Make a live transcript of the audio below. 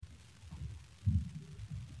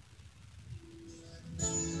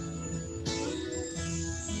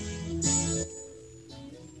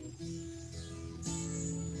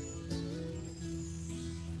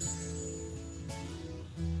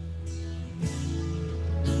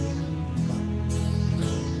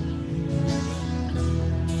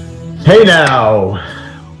Hey now,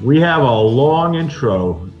 we have a long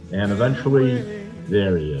intro, and eventually,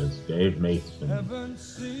 there he is, Dave Mason.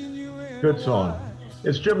 Good song.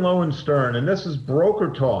 It's Jim Lowenstern, and this is Broker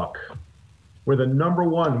Talk. We're the number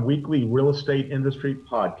one weekly real estate industry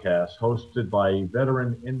podcast hosted by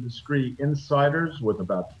veteran industry insiders with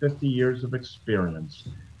about 50 years of experience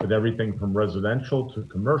with everything from residential to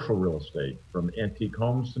commercial real estate, from antique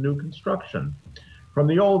homes to new construction. From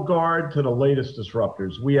the old guard to the latest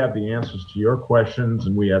disruptors, we have the answers to your questions,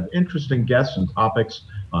 and we have interesting guests and topics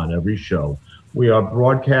on every show. We are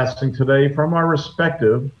broadcasting today from our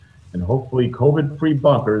respective and hopefully COVID-free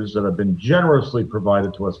bunkers that have been generously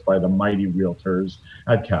provided to us by the mighty realtors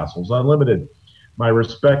at Castles Unlimited. My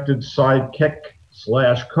respected sidekick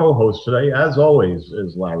slash co-host today, as always,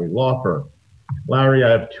 is Larry Laufer. Larry,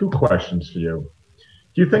 I have two questions for you.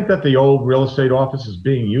 Do you think that the old real estate office is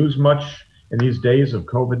being used much in these days of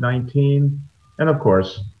COVID-19? And of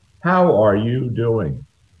course, how are you doing?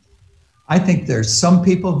 I think there's some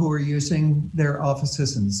people who are using their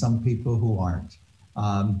offices and some people who aren't.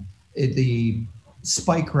 The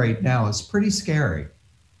spike rate now is pretty scary.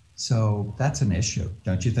 So that's an issue,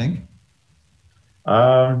 don't you think?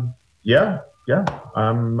 Yeah.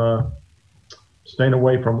 I'm staying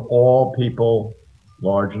away from all people,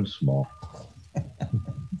 large and small.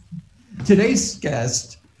 Today's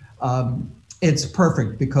guest, it's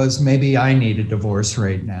perfect because maybe I need a divorce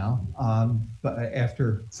right now. But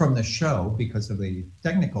from the show, because of the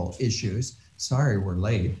technical issues, sorry we're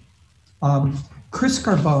late.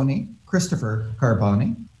 Christopher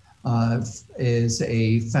Carboni, is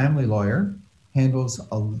a family lawyer, handles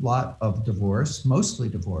a lot of divorce, mostly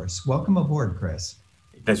divorce. Welcome aboard, Chris.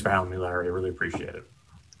 Thanks for having me, Larry. I really appreciate it.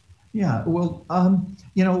 Yeah, well,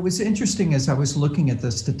 it was interesting as I was looking at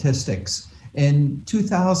the statistics. In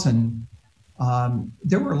 2000,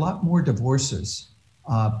 there were a lot more divorces,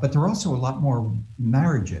 but there were also a lot more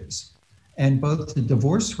marriages. And both the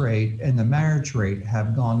divorce rate and the marriage rate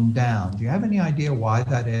have gone down. Do you have any idea why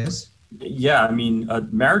that is? Yeah, I mean,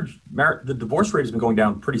 the divorce rate has been going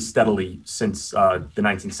down pretty steadily since the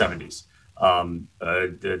 1970s.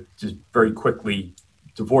 Just very quickly,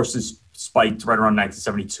 divorces spiked right around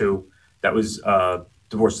 1972. That was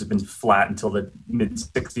divorces have been flat until the mid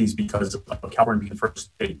 60s because of California being the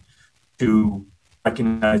first state to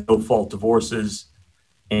recognize no-fault divorces,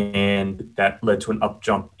 and that led to an up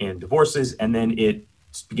jump in divorces, and then it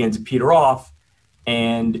began to peter off.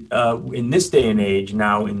 And in this day and age,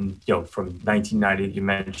 now from 1990, you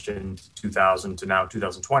mentioned 2000 to now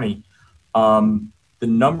 2020, the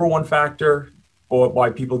number one factor for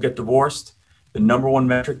why people get divorced, the number one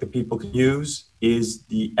metric that people can use is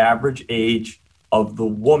the average age of the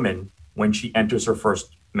woman when she enters her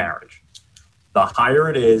first marriage. The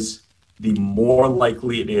higher it is, the more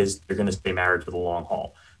likely it is they're going to stay married for the long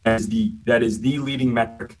haul. That is the leading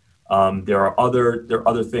metric. There are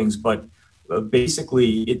other things, but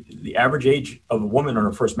basically, the average age of a woman on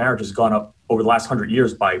her first marriage has gone up over the last 100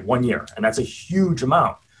 years by 1 year, and that's a huge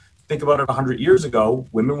amount. Think about it. 100 years ago,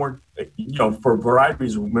 women weren't, for a variety of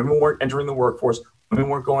reasons, women weren't entering the workforce, women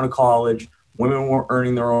weren't going to college, women weren't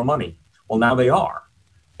earning their own money. Well, now they are.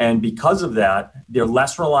 And because of that, they're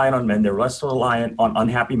less reliant on men. They're less reliant on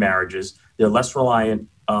unhappy marriages. They're less reliant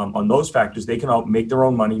on those factors. They can all make their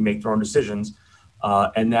own money, make their own decisions.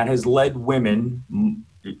 And that has led women,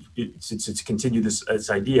 to continue this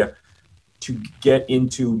idea, to get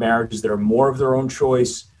into marriages that are more of their own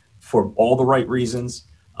choice for all the right reasons.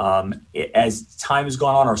 As time has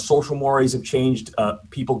gone on, our social mores have changed.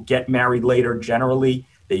 People get married later generally.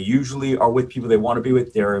 They usually are with people they want to be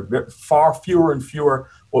with. There are far fewer and fewer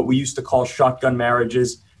what we used to call shotgun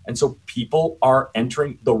marriages. And so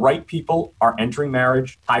the right people are entering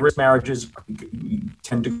marriage. High-risk marriages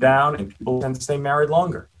tend to go down, and people tend to stay married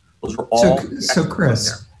longer. Those are all. So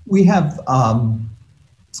Chris, we have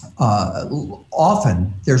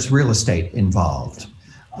often there's real estate involved.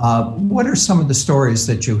 What are some of the stories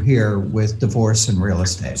that you hear with divorce and real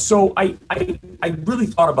estate? So I really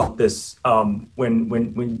thought about this when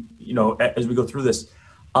as we go through this.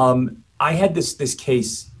 I had this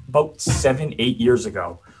case about 7-8 years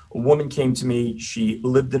ago. A woman came to me. She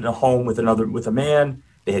lived in a home with a man.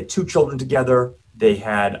 They had 2 children together. They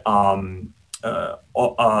had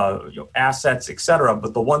assets, etc.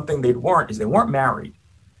 But the one thing they weren't married,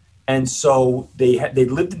 and so they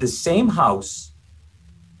lived in the same house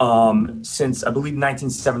since I believe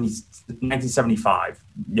 1975.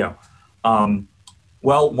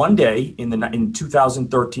 Well, one day in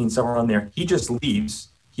 2013, somewhere around there, he just leaves.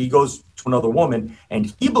 He goes to another woman,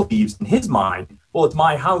 and he believes in his mind, well, it's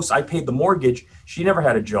my house. I paid the mortgage. She never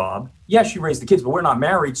had a job. Yeah, she raised the kids, but we're not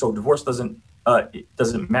married, so divorce doesn't it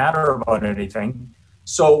doesn't matter about anything.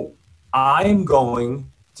 So I'm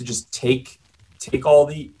going to just take all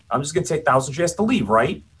the, I'm just going to take the house and she has to leave,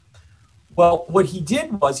 right? Well, what he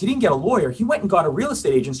did was he didn't get a lawyer. He went and got a real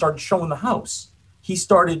estate agent, started showing the house. He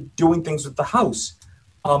started doing things with the house.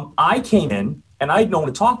 I came in and I had no one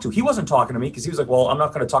to talk to. He wasn't talking to me because he was like, well, I'm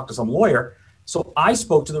not going to talk to some lawyer. So I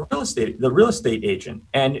spoke to the real estate agent,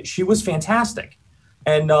 and she was fantastic.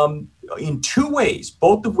 And in two ways,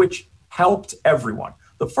 both of which helped everyone.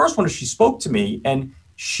 The first one is she spoke to me, and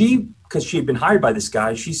because she had been hired by this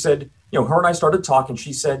guy, she said, her and I started talking.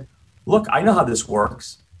 She said, look, I know how this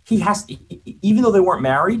works. He has, even though they weren't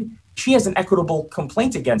married, she has an equitable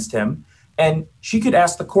complaint against him. And she could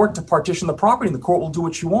ask the court to partition the property, and the court will do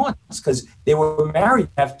what she wants because they were married,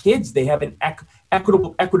 have kids. They have an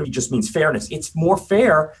equitable. Equity just means fairness. It's more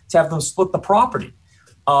fair to have them split the property.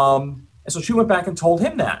 And so she went back and told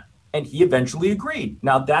him that, and he eventually agreed.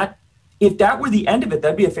 Now if that were the end of it,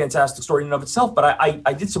 that'd be a fantastic story in and of itself. But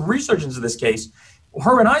I did some research into this case.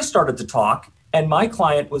 Her and I started to talk, and my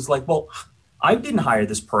client was like, well, I didn't hire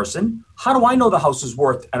this person. How do I know the house is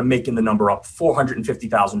worth, and I'm making the number up,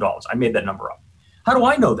 $450,000. I made that number up. How do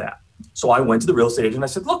I know that? So I went to the real estate agent. I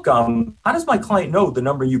said, look, how does my client know the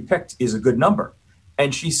number you picked is a good number?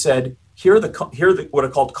 And she said, here are the what are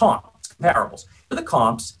called comps, comparables. Here are the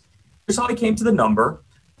comps. Here's how I came to the number.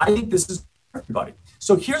 I think this is for everybody.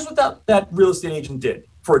 So here's what that real estate agent did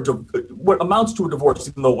for what amounts to a divorce,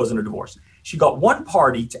 even though it wasn't a divorce. She got one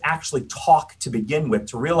party to actually talk to begin with,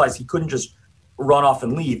 to realize he couldn't just run off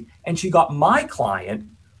and leave. And she got my client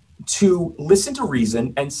to listen to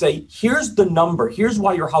reason and say, here's the number, here's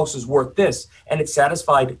why your house is worth this. And it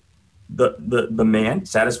satisfied the man,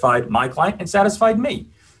 satisfied my client, and satisfied me.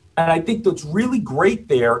 And I think what's really great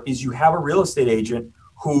there is you have a real estate agent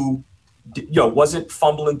who wasn't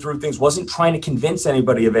fumbling through things, wasn't trying to convince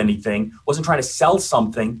anybody of anything, wasn't trying to sell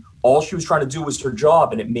something. All she was trying to do was her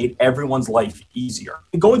job, and it made everyone's life easier.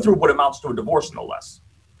 And going through what amounts to a divorce, no less.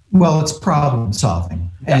 Well, it's problem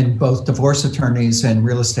solving, and both divorce attorneys and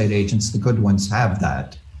real estate agents, the good ones, have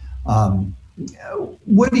that.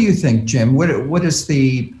 What do you think, Jim? What is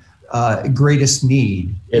the greatest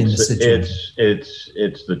need in the situation?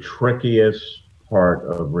 It's the trickiest part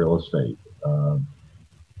of real estate.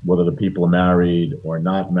 Whether the people are married or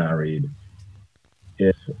not married,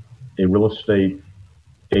 if a real estate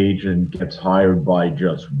agent gets hired by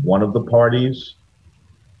just one of the parties,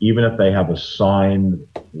 even if they have a signed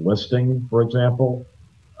listing, for example,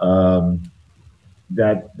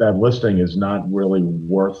 that listing is not really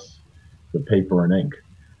worth the paper and ink.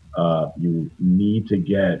 You need to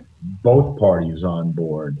get both parties on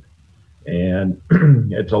board, and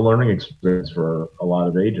it's a learning experience for a lot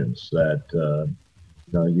of agents that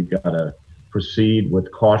you've got to proceed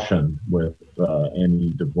with caution with any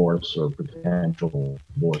divorce or potential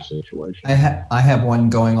divorce situation. I have one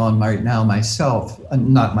going on right now myself,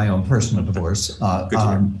 not my own personal divorce,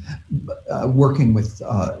 working with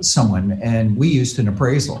someone, and we used an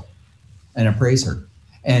appraiser,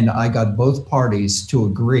 and I got both parties to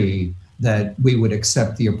agree that we would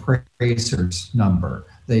accept the appraiser's number.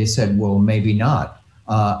 They said, well, maybe not.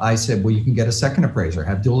 I said, well, you can get a second appraiser,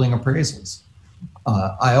 have dueling appraisals.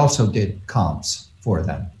 I also did comps for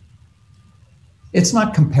them. It's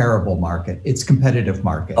not comparable market, it's competitive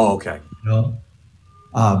market. Oh, okay. No,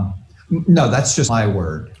 that's just my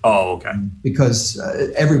word. Oh, okay. Because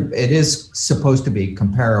it is supposed to be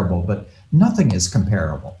comparable, but nothing is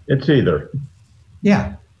comparable. It's either.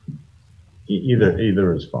 Yeah.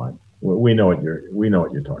 Either is fine. We know what you're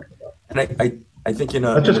talking about. And I think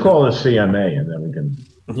let's just call it a CMA, and then we can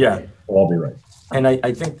all be right. And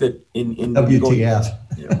I think that in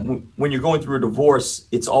WTF. When you're going through a divorce,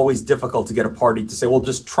 it's always difficult to get a party to say, well,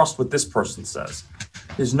 just trust what this person says.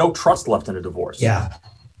 There's no trust left in a divorce. Yeah.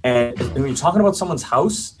 And when you're talking about someone's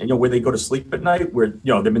house and where they go to sleep at night, where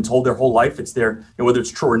they've been told their whole life it's their, whether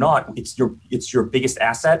it's true or not, it's your biggest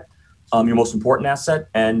asset, your most important asset,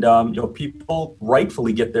 and people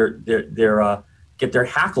rightfully get their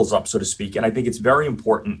hackles up, so to speak. And I think it's very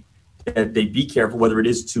important that they be careful, whether it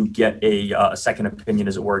is to get a second opinion,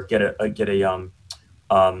 as it were, get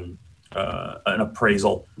an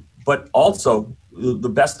appraisal, but also the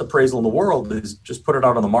best appraisal in the world is just put it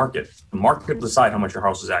out on the market. The market will decide how much your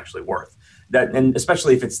house is actually worth. And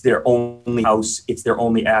especially if it's their only house, it's their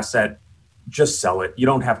only asset, just sell it. You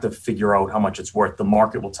don't have to figure out how much it's worth. The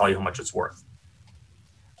market will tell you how much it's worth.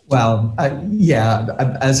 Well,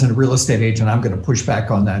 as a real estate agent, I'm going to push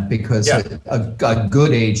back on that because a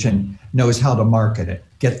good agent knows how to market it.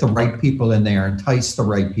 Get the right people in there, entice the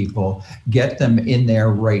right people, get them in there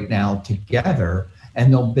right now together,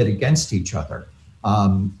 and they'll bid against each other.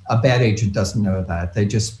 A bad agent doesn't know that. They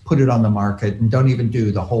just put it on the market and don't even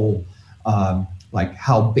do the whole, like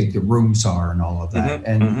how big the rooms are and all of that.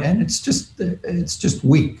 And it's just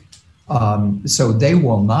weak. So they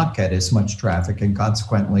will not get as much traffic and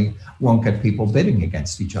consequently won't get people bidding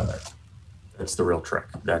against each other. That's the real trick.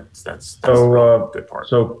 That's the real good part.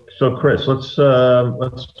 So Chris, let's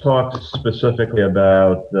talk specifically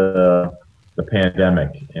about the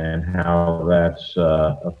pandemic and how that's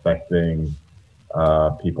affecting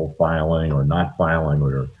people filing or not filing,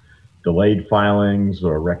 or delayed filings,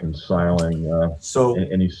 or reconciling.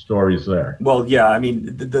 Any stories there? Well, yeah. I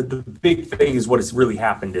mean, the big thing is what has really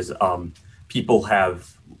happened is people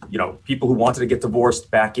have, people who wanted to get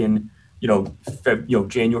divorced back in,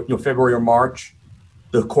 January, February or March.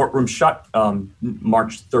 The courtroom shut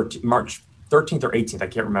March 13th or 18th. I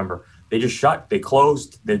can't remember. They just shut. They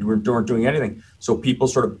closed. They weren't doing anything. So people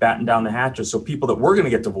sort of battened down the hatches. So people that were going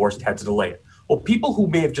to get divorced had to delay it. Well, people who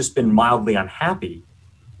may have just been mildly unhappy,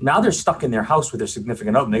 now they're stuck in their house with their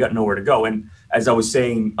significant other and they got nowhere to go. And as I was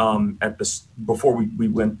saying before we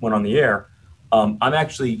went on the air, I'm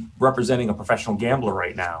actually representing a professional gambler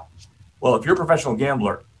right now. Well, if you're a professional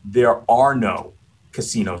gambler, there are no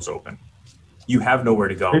casinos open. You have nowhere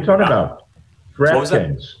to go. What are you talking about?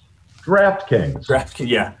 DraftKings.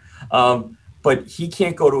 Yeah. But he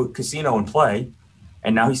can't go to a casino and play.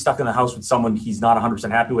 And now he's stuck in the house with someone he's not 100%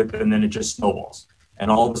 happy with, and then it just snowballs. And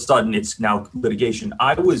all of a sudden, it's now litigation.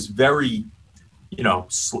 I was very, it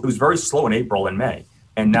was very slow in April and May,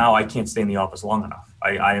 and now I can't stay in the office long enough.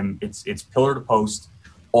 It's pillar to post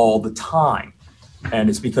all the time, and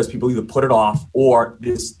it's because people either put it off or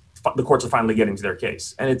the courts are finally getting to their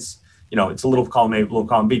case, and it's a little column A, little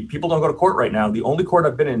column B. People don't go to court right now. The only court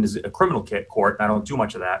I've been in is a criminal court, and I don't do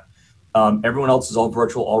much of that. Everyone else is all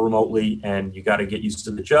virtual, all remotely, and you got to get used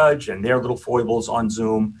to the judge and their little foibles on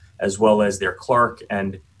Zoom, as well as their clerk,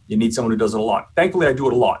 and you need someone who does it a lot. Thankfully, I do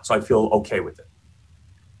it a lot, so I feel okay with it.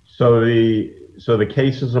 So the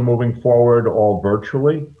cases are moving forward all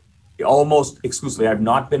virtually? Almost exclusively. I've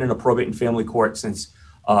not been in a probate and family court since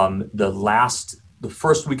the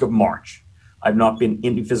first week of March. I've not been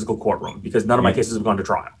in the physical courtroom because none of my cases have gone to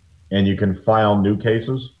trial. And you can file new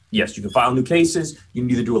cases? Yes, you can file new cases. You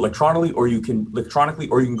can either do it electronically, or you can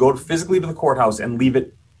go physically to the courthouse and leave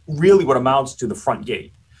it really what amounts to the front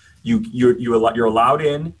gate. You're allowed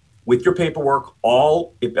in with your paperwork.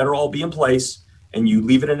 It better all be in place, and you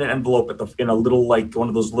leave it in an envelope in a little, like one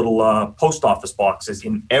of those little post office boxes.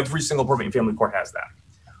 In every single probate and family court has that.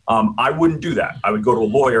 I wouldn't do that. I would go to a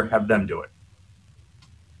lawyer, have them do it.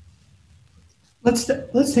 Let's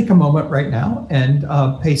take a moment right now and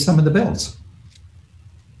pay some of the bills.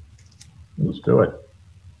 Let's do it.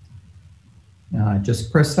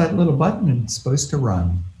 Just press that little button and it's supposed to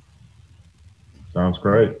run. Sounds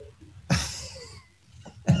great.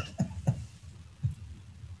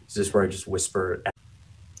 Is this where I just whisper?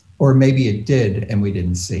 Or maybe it did and we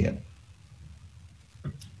didn't see it.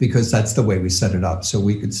 Because that's the way we set it up, so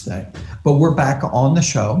we could stay. But we're back on the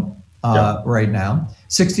show right now.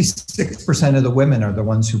 66% of the women are the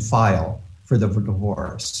ones who file for the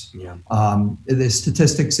divorce. Yeah. The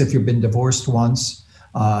statistics, if you've been divorced once,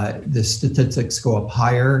 the statistics go up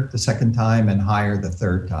higher the second time and higher the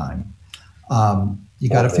third time. You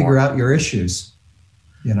got to figure out your issues,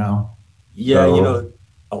 Yeah,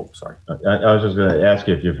 oh, sorry. I was just going to ask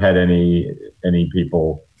you if you've had any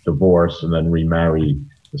people divorce and then remarry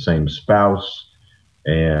the same spouse,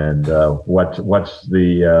 and what's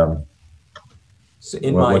the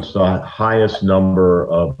what's the highest number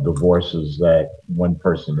of divorces that one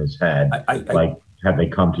person has had? Have they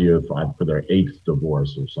come to you for their 8th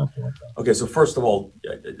divorce or something like that? Okay, so first of all,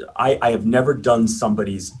 I have never done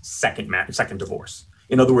somebody's second divorce.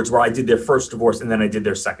 In other words, where I did their first divorce and then I did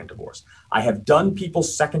their second divorce. I have done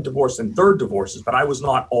people's second divorce and third divorces, but I was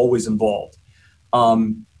not always involved.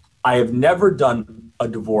 I have never done a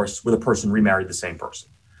divorce where the person remarried the same person.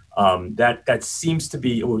 That seems to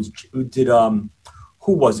be, who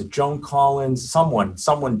was it? Joan Collins?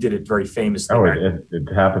 Someone did it very famously. Oh,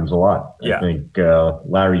 it happens a lot. Yeah. I think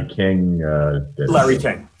Larry King did. Larry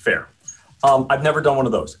King, fair. I've never done one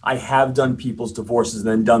of those. I have done people's divorces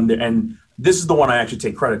and then and this is the one I actually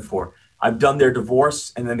take credit for. I've done their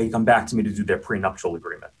divorce and then they come back to me to do their prenuptial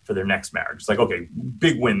agreement for their next marriage. It's like, okay,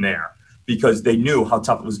 big win there because they knew how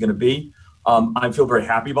tough it was going to be. I feel very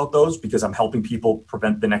happy about those because I'm helping people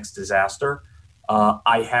prevent the next disaster.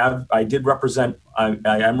 I am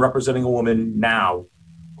representing a woman now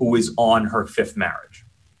who is on her 5th marriage.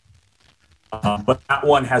 But that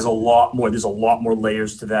one has there's a lot more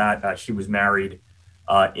layers to that. She was married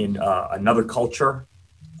in another culture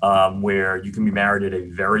where you can be married at a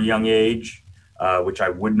very young age. which I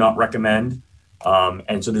would not recommend.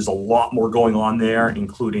 And so there's a lot more going on there,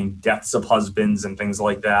 including deaths of husbands and things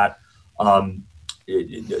like that. None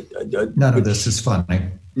of this is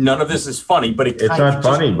funny. None of this is funny, but it's not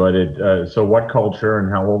funny. But so what culture and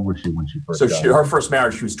how old was she when she first? So her first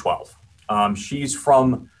marriage, she was 12. She's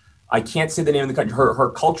from, I can't say the name of the country. Her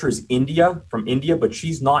culture is from India, but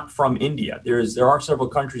she's not from India. There are several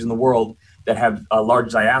countries in the world that have a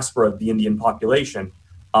large diaspora of the Indian population.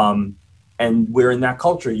 And where in that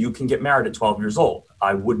culture, you can get married at 12 years old.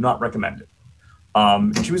 I would not recommend it.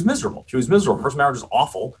 And she was miserable. Her first marriage was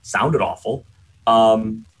awful, sounded awful.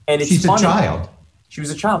 And she's funny. A child. She was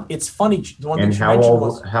a child. It's funny. The one and thing how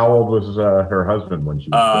old was her husband when she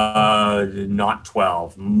was? Not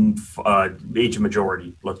 12. Age of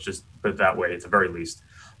majority. Let's just put it that way. At the very least.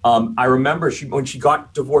 I remember when she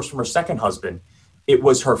got divorced from her second husband, it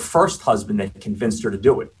was her first husband that convinced her to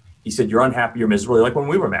do it. He said, "You're unhappy. You're miserable. Like when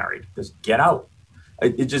we were married. Just get out."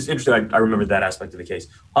 It's just interesting. I remember that aspect of the case.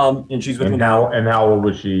 And she's with me now. And how old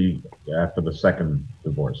was she after the second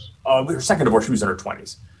divorce? Her second divorce, she was in her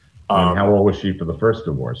 20s. And how old was she for the first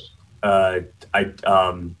divorce?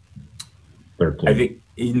 13. I think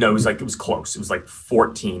it was close. It was like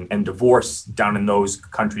 14. And divorce down in those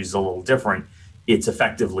countries is a little different. It's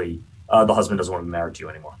effectively the husband doesn't want to be married to you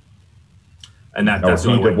anymore. And that's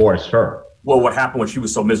he divorced her. Well, what happened when she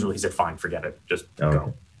was so miserable? He said, "Fine, forget it. Just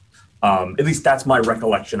go." At least that's my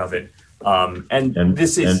recollection of it.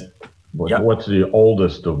 This is what's the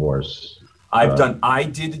oldest divorce? I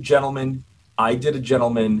did a gentleman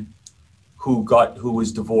who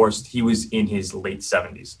was divorced. He was in his late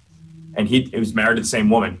 70s, and he was married to the same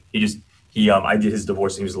woman. I did his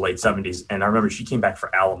divorce. And he was in the late 70s, and I remember she came back for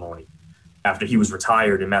alimony after he was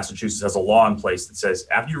retired. And Massachusetts has a law in place that says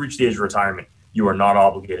after you reach the age of retirement, you are not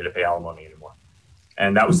obligated to pay alimony anymore.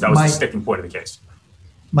 And that was the sticking point of the case.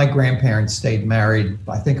 My grandparents stayed married,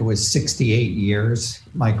 I think it was 68 years.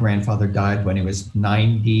 My grandfather died when he was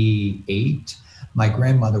 98. My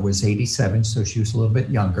grandmother was 87, so she was a little bit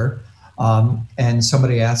younger. And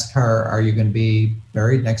somebody asked her, "Are you going to be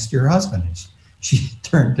buried next to your husband?" And she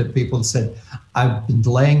turned to people and said, "I've been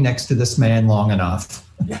laying next to this man long enough."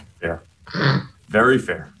 Yeah, fair. Very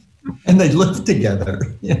fair. And they lived together.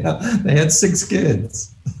 They had 6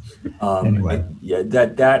 kids. Anyway, you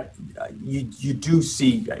do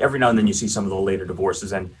see every now and then you see some of the later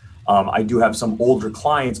divorces, and I do have some older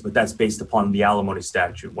clients, but that's based upon the alimony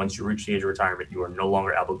statute. Once you reach the age of retirement, you are no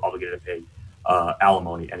longer obligated to pay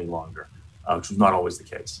alimony any longer, which was not always the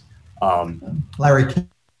case. Larry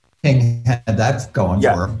King had that going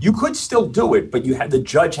for him. You could still do it, but the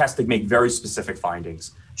judge has to make very specific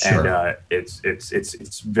findings. Sure. And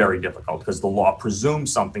it's very difficult because the law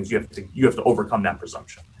presumes some things. You have to overcome that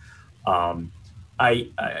presumption.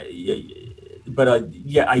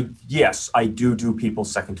 Yes, I do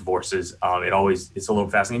people's second divorces. It's a little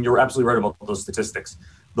fascinating. You're absolutely right about those statistics.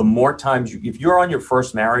 The more times if you're on your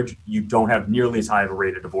first marriage, you don't have nearly as high of a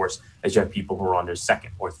rate of divorce as you have people who are on their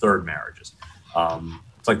second or third marriages.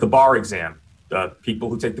 It's like the bar exam. People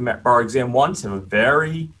who take the bar exam once have a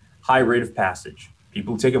very high rate of passage.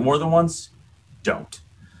 People who take it more than once don't,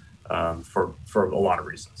 for a lot of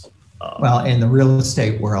reasons. Well, in the real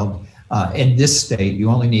estate world, in this state, you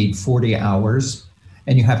only need 40 hours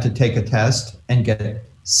and you have to take a test and get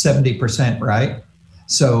 70% right.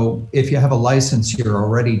 So if you have a license, you're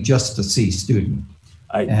already just a C student.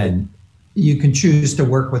 And you can choose to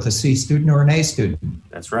work with a C student or an A student.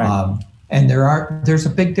 That's right. And there's a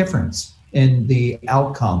big difference in the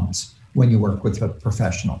outcomes when you work with a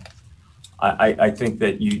professional. I think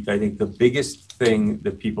the biggest thing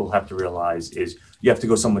that people have to realize is you have to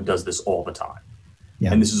go someone who does this all the time.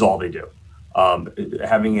 Yeah. And this is all they do.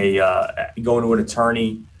 Having going to an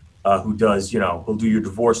attorney who does, he'll do your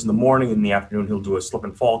divorce in the morning, in the afternoon he'll do a slip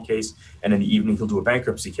and fall case, and in the evening he'll do a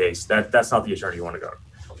bankruptcy case. That's not the attorney you want to go to.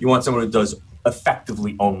 You want someone who does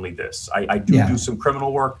effectively only this. I do some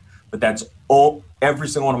criminal work, but that's all. Every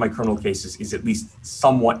single one of my criminal cases is at least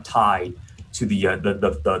somewhat tied to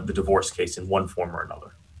the divorce case in one form or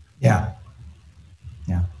another. Yeah.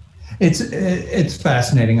 It's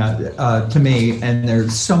fascinating to me, and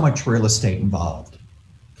there's so much real estate involved.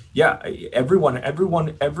 Yeah,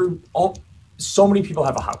 so many people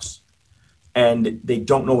have a house, and they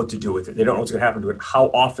don't know what to do with it. They don't know what's going to happen to it. How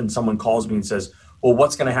often someone calls me and says, "Well,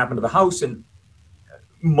 what's going to happen to the house?" And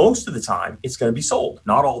most of the time, it's going to be sold.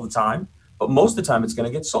 Not all the time, but most of the time, it's going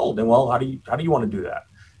to get sold. And well, how do you want to do that?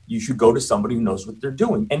 You should go to somebody who knows what they're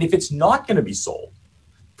doing. And if it's not going to be sold,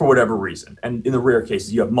 for whatever reason, and in the rare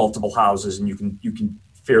cases, you have multiple houses and you can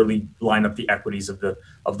fairly line up the equities of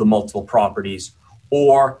the multiple properties,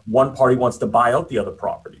 or one party wants to buy out the other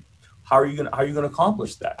property. how are you going to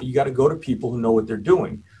accomplish that? You got to go to people who know what they're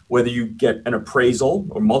doing, whether you get an appraisal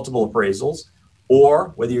or multiple appraisals, or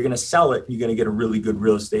whether you're going to sell it, you're going to get a really good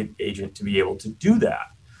real estate agent to be able to do that.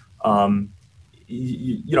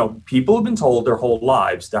 You know, people have been told their whole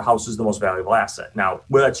lives their house is the most valuable asset. Now,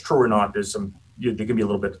 whether that's true or not, there can be a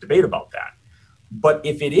little bit of debate about that. But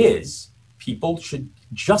if it is, people should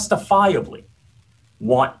justifiably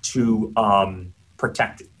want to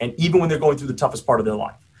protect it. And even when they're going through the toughest part of their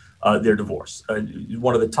life, their divorce.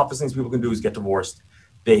 One of the toughest things people can do is get divorced.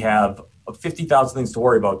 They have 50,000 things to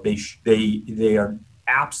worry about. They are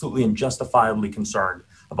absolutely and justifiably concerned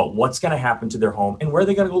about what's going to happen to their home and where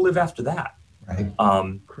they're going to go live after that. Right.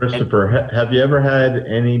 Christopher, have you ever had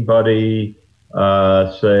anybody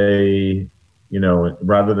say, you know,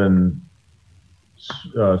 rather than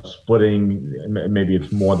splitting, maybe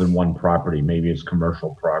it's more than one property, maybe it's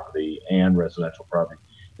commercial property and residential property,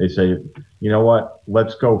 they say, you know what,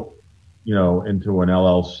 let's go, you know, into an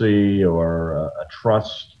LLC or a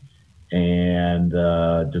trust and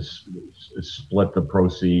just split the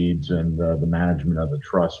proceeds and the management of the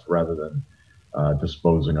trust rather than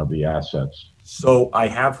disposing of the assets? So I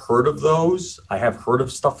have heard of those. I have heard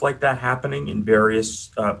of stuff like that happening in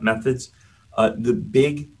various methods. The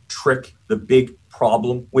big trick, the big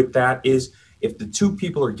problem with that is if the two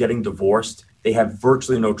people are getting divorced, they have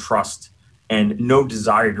virtually no trust and no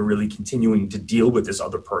desire to really continuing to deal with this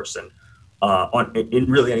other person in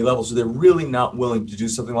really any level. So they're really not willing to do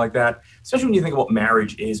something like that, especially when you think about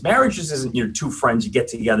marriage is. Marriage just isn't, you know, two friends, you get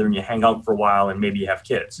together and you hang out for a while and maybe you have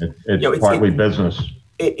kids. It's partly business.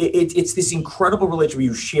 It's this incredible relationship where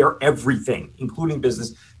you share everything, including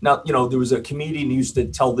business. Now, you know, there was a comedian who used to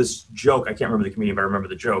tell this joke. I can't remember the comedian, but I remember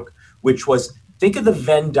the joke, which was, think of the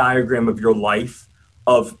Venn diagram of your life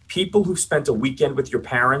of people who spent a weekend with your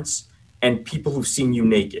parents and people who've seen you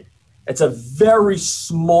naked. It's a very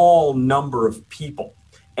small number of people.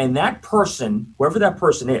 And that person, whoever that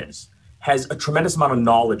person is, has a tremendous amount of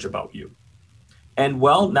knowledge about you. And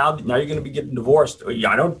well, now you're going to be getting divorced.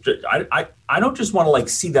 I don't just want to like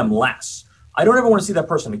see them less. I don't ever want to see that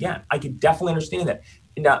person again. I could definitely understand that.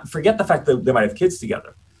 Now, forget the fact that they might have kids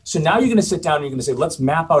together. So now you're going to sit down and you're going to say, let's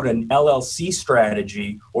map out an LLC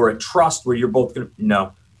strategy or a trust where you're both going to,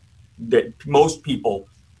 no, that most people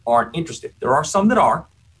aren't interested. There are some that are.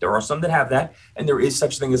 There are some that have that. And there is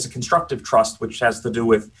such a thing as a constructive trust, which has to do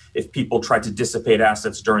with if people try to dissipate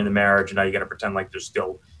assets during the marriage, and now you got to pretend like they're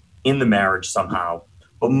still in the marriage somehow.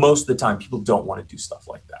 But most of the time, people don't want to do stuff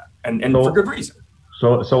like that. And so, for good reason.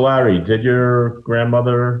 So Larry, did your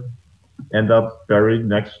grandmother end up buried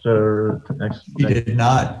next to She did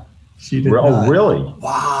not. She did not. Oh, really?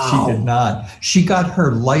 Wow. She did not. She got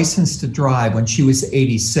her license to drive when she was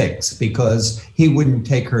 86 because he wouldn't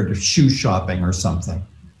take her to shoe shopping or something.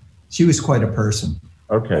 She was quite a person.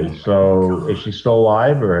 Okay, so is she still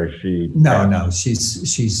alive or is she? No,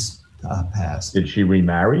 she's passed. Did she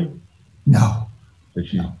remarry? No. Did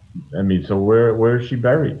she? No. I mean, so where is she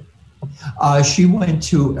buried? She went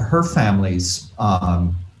to her family's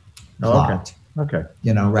plot. Okay.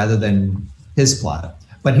 You know, rather than his plot.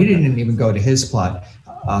 But he didn't even go to his plot.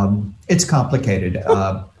 It's complicated.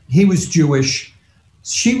 He was Jewish.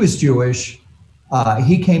 She was Jewish.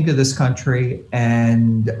 He came to this country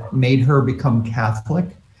and made her become Catholic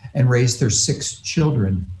and raised their 6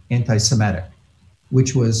 children anti-Semitic,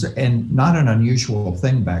 which was not an unusual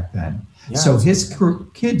thing back then. Yeah, so his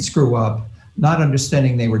kids grew up not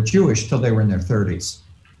understanding they were Jewish till they were in their 30s.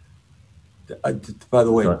 By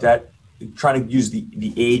the way, that trying to use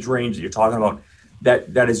the age range that you're talking about,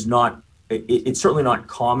 that is not, it's certainly not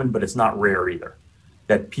common, but it's not rare either.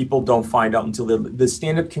 That people don't find out until the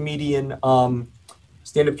stand-up comedian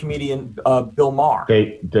Bill Maher.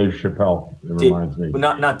 Dave Chappelle, it reminds me.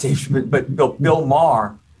 Not Dave Chappelle, but Bill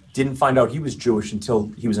Maher didn't find out he was Jewish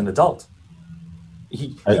until he was an adult.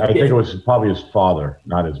 I think it was probably his father,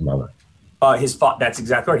 not his mother. That's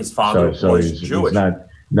exactly right. His father was Jewish. He's not.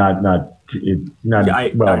 Yeah,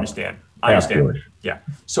 I understand. I understand. Jewish. Yeah.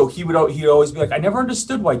 So he'd always be like, I never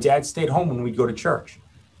understood why Dad stayed home when we'd go to church.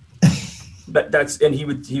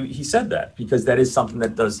 He said that because that is something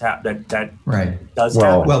that does happen. That right. does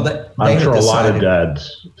happen. Well, I'm sure a lot of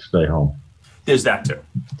dads stay home. There's that too.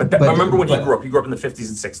 But I remember when he grew up. He grew up in the 50s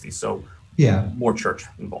and 60s. So yeah, more church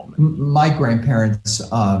involvement. My grandparents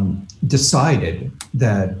decided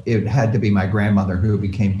that it had to be my grandmother who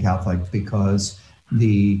became Catholic because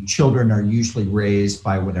the children are usually raised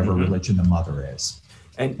by whatever religion the mother is.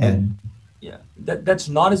 And yeah, that's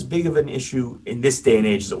not as big of an issue in this day and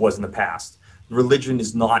age as it was in the past. Religion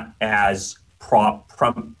is not as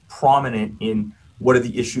prominent in what are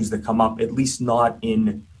the issues that come up, at least not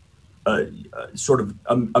in sort of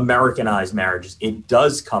Americanized marriages, it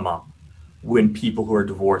does come up when people who are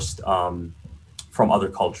divorced from other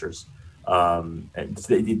cultures. And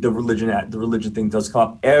the religion thing does come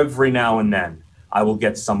up every now and then. I will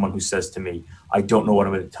get someone who says to me, I don't know what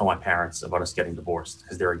I'm going to tell my parents about us getting divorced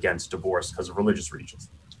because they're against divorce because of religious reasons.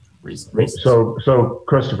 So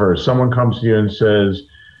Christopher, someone comes to you and says,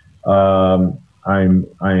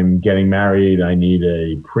 I'm getting married. I need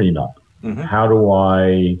a prenup. Mm-hmm. How do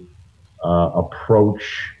I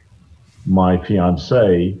approach my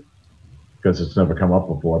fiance? Because it's never come up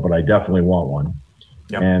before, but I definitely want one.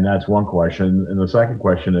 Yep. And that's one question. And the second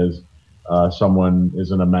question is, someone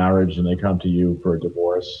is in a marriage and they come to you for a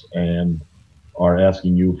divorce and are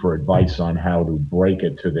asking you for advice on how to break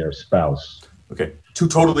it to their spouse. Okay, two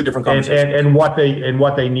totally different conversations. And what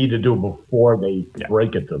they need to do before they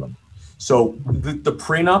break it to them. So the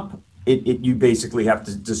prenup, you basically have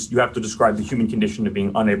to describe the human condition of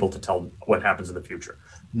being unable to tell what happens in the future.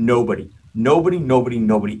 Nobody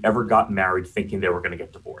ever got married thinking they were going to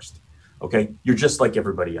get divorced. Okay, you're just like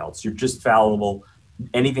everybody else. You're just fallible.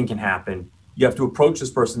 Anything can happen. You have to approach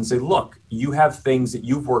this person and say, look, you have things that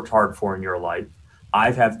you've worked hard for in your life.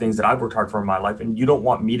 I've had things that I've worked hard for in my life, and you don't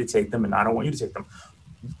want me to take them, and I don't want you to take them.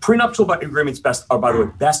 Prenuptial agreements are, by the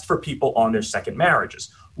way, best for people on their second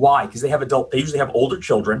marriages. Why? Because they usually have older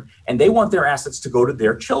children, and they want their assets to go to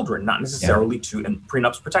their children, not necessarily to, and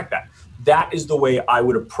prenups protect that. That is the way I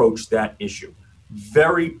would approach that issue.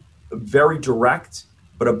 Very, very direct,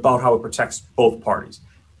 but about how it protects both parties.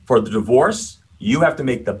 For the divorce, you have to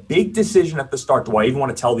make the big decision at the start. Do I even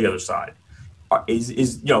want to tell the other side?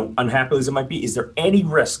 Is unhappy as it might be, is there any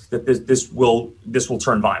risk that this will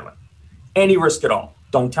turn violent? Any risk at all?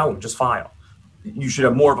 Don't tell them, just file. You should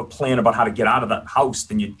have more of a plan about how to get out of that house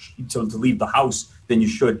to leave the house than you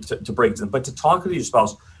should to break them. But to talk to your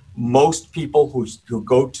spouse, most people who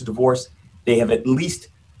go to divorce, they have at least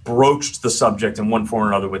broached the subject in one form or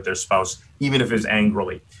another with their spouse, even if it's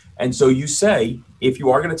angrily. And so you say, if you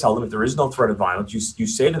are going to tell them, if there is no threat of violence, you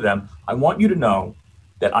say to them, I want you to know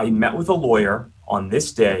that I met with a lawyer on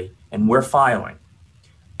this day and we're filing,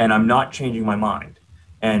 and I'm not changing my mind.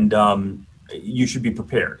 And you should be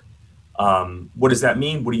prepared. What does that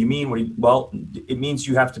mean? What do you mean? Well, it means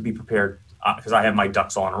you have to be prepared because I have my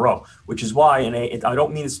ducks all in a row, which is why, and I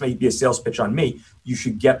don't mean this may be a sales pitch on me, you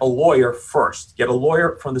should get a lawyer first. Get a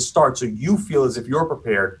lawyer from the start so you feel as if you're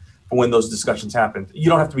prepared for when those discussions happen. You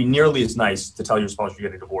don't have to be nearly as nice to tell your spouse you're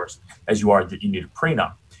getting divorced as you are that you need a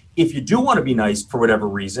prenup. If you do want to be nice for whatever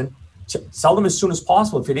reason, tell them as soon as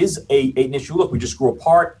possible. If it is an issue, look, we just grew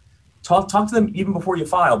apart, talk to them even before you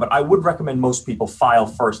file. But I would recommend most people file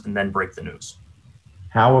first and then break the news.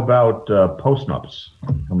 How about postnups?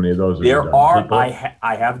 How many of those have you done? There are.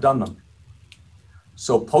 I have done them.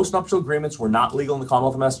 So postnuptial agreements were not legal in the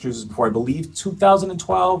Commonwealth of Massachusetts before, I believe,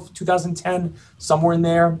 2012, 2010, somewhere in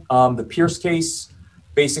there. The Pierce case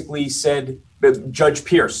basically said that Judge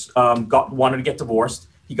Pierce wanted to get divorced.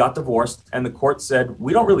 He got divorced, and the court said,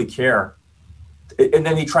 we don't really care. And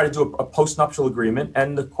then he tried to do a postnuptial agreement,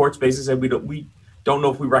 and the courts basically said, we don't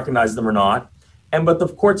know if we recognize them or not. And but the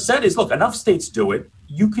court said is, look, enough states do it.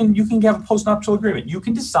 You can have a postnuptial agreement. You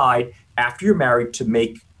can decide after you're married to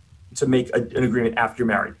make an agreement after you're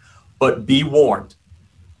married. But be warned,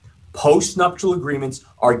 postnuptial agreements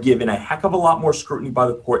are given a heck of a lot more scrutiny by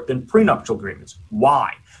the court than prenuptial agreements.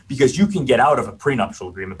 Why? Because you can get out of a prenuptial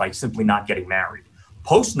agreement by simply not getting married.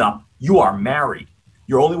 Postnup, you are married.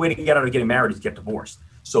 Your only way to get out of getting married is to get divorced.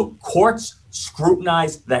 So courts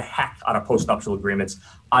scrutinize the heck out of postnuptial agreements.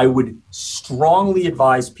 I would strongly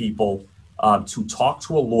advise people to talk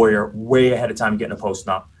to a lawyer way ahead of time getting a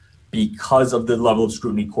postnup because of the level of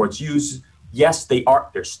scrutiny courts use. Yes, they are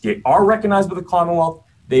recognized by the Commonwealth.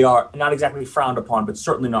 They are not exactly frowned upon, but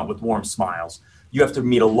certainly not with warm smiles. You have to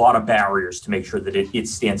meet a lot of barriers to make sure that it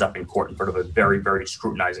stands up in court in front of a very, very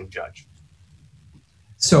scrutinizing judge.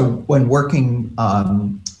 So when working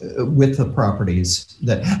with the properties,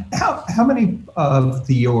 how many of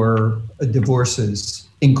your divorces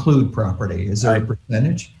include property? Is there a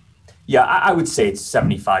percentage? Yeah, I would say it's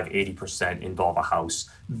 75, 80% involve a house.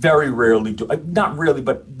 Very rarely not really,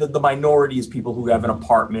 but the minority is people who have an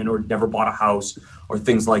apartment or never bought a house or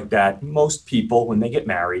things like that. Most people, when they get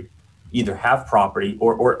married, either have property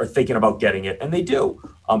or are thinking about getting it, and they do.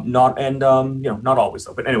 Not always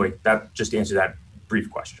though. But anyway, that just answered that brief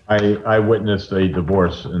question. I witnessed a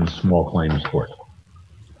divorce in small claims court.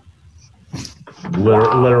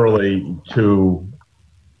 Literally two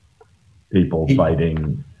people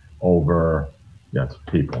fighting over,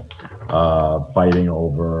 fighting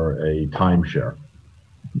over a timeshare.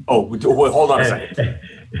 Oh, hold on a second.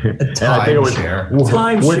 And I think it was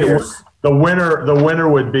Timeshares. the winner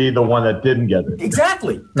would be the one that didn't get it.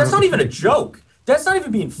 Exactly. That's not even a joke. That's not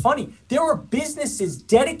even being funny. There are businesses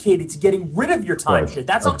dedicated to getting rid of your timeshare.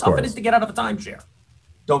 That's how tough it is to get out of a timeshare.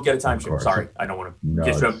 Don't get a timeshare. Sorry, I don't want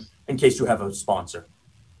to. In case you have a sponsor.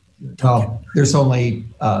 Well, there's only,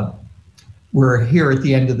 we're here at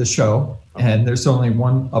the end of the show, and there's only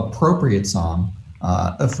one appropriate song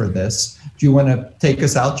for this. Do you want to take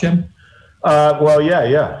us out, Jim? Well,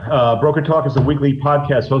 yeah. Broker Talk is a weekly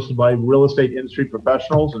podcast hosted by real estate industry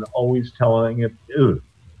professionals and always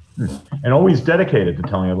always dedicated to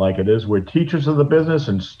telling it like it is. We're teachers of the business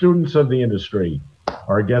and students of the industry.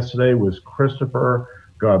 Our guest today was Christopher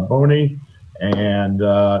Garboni. And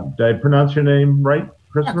did I pronounce your name right,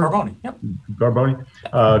 Christopher? Yeah, Garboni. Yep. Garboni.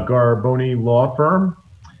 Garboni Law Firm.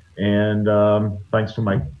 And thanks to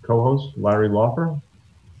my co-host, Larry Law Firm.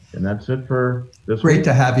 And that's it for this week. Great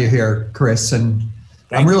to have you here, Chris. And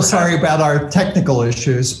I'm real sorry about our technical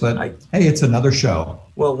issues, but hey, it's another show.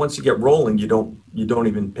 Well, once you get rolling, you don't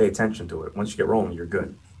even pay attention to it. Once you get rolling, you're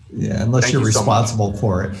good. Yeah, unless you're responsible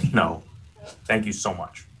for it. No. Thank you so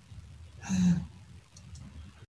much.